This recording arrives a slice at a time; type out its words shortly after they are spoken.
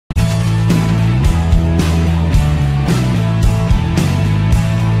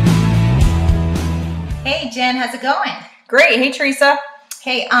Jen, how's it going? Great. Hey, Teresa.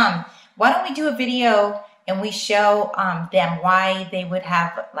 Hey, why don't we do a video and we show them why they would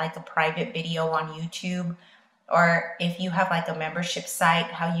have like a private video on YouTube, or if you have like a membership site,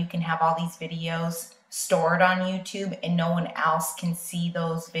 how you can have all these videos stored on YouTube and no one else can see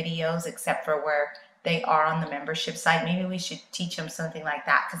those videos except for where they are on the membership site. Maybe we should teach them something like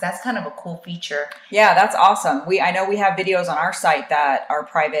that, because that's kind of a cool feature. Yeah, that's awesome. I know we have videos on our site that are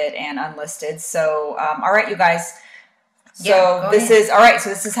private and unlisted. So, all right, you guys. So this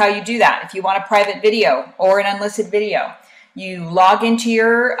is how you do that. If you want a private video or an unlisted video, you log into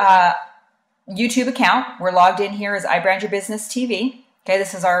your YouTube account. We're logged in here as iBrand Your Business TV. Okay,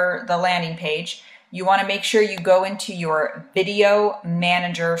 this is the landing page. You want to make sure you go into your video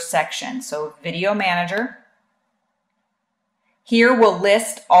manager section. So video manager. Here will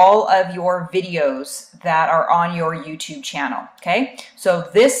list all of your videos that are on your YouTube channel. Okay, so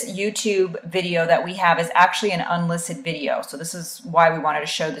this YouTube video that we have is actually an unlisted video. So this is why we wanted to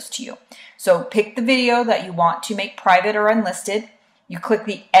show this to you. So pick the video that you want to make private or unlisted. You click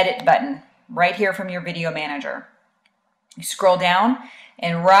the edit button right here from your video manager. You scroll down,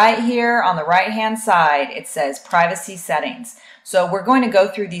 and right here on the right hand side it says privacy settings. So we're going to go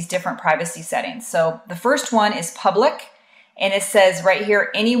through these different privacy settings. So the first one is public, and it says right here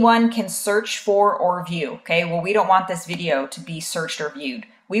anyone can search for or view. Okay, well, we don't want this video to be searched or viewed.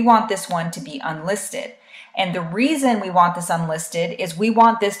 We want this one to be unlisted. And the reason we want this unlisted is we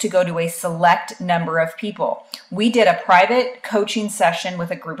want this to go to a select number of people. We did a private coaching session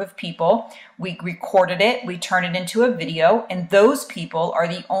with a group of people. We recorded it, we turned it into a video, and those people are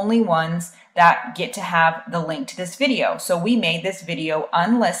the only ones that get to have the link to this video. So we made this video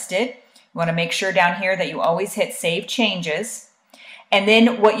unlisted. You want to make sure down here that you always hit Save Changes. And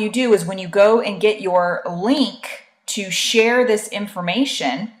then what you do is when you go and get your link to share this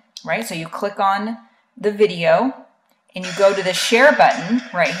information, right? So you click on the video and you go to the share button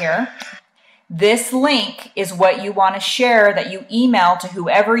right here. This link is what you want to share, that you email to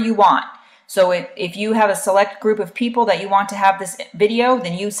whoever you want. So if you have a select group of people that you want to have this video,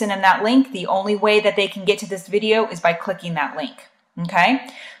 then you send them that link. The only way that they can get to this video is by clicking that link. Okay,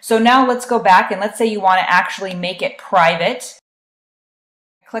 so now let's go back and let's say you want to actually make it private.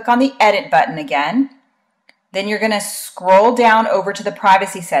 Click on the edit button again. Then you're going to scroll down over to the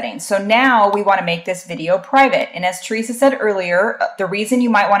privacy settings. So now we want to make this video private. And as Teresa said earlier, the reason you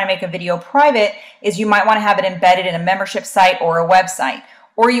might want to make a video private is you might want to have it embedded in a membership site or a website,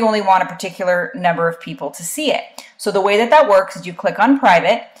 or you only want a particular number of people to see it. So the way that that works is you click on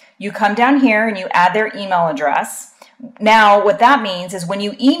private, you come down here and you add their email address. Now, what that means is when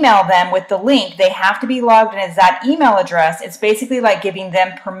you email them with the link, they have to be logged in as that email address. It's basically like giving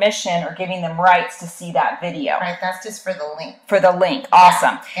them permission or giving them rights to see that video. Right, that's just for the link. For the link,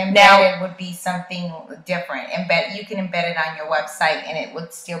 awesome. Yeah. Embedded would be something different. You can embed it on your website and it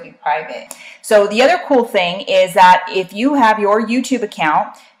would still be private. So the other cool thing is that if you have your YouTube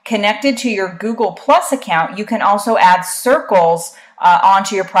account connected to your Google Plus account, you can also add circles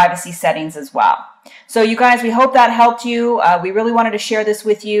onto your privacy settings as well. So you guys, we hope that helped you. We really wanted to share this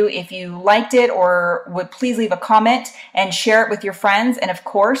with you. If you liked it, or would please leave a comment and share it with your friends. And of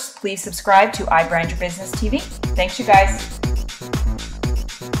course, please subscribe to iBrand Your Business TV. Thanks, you guys.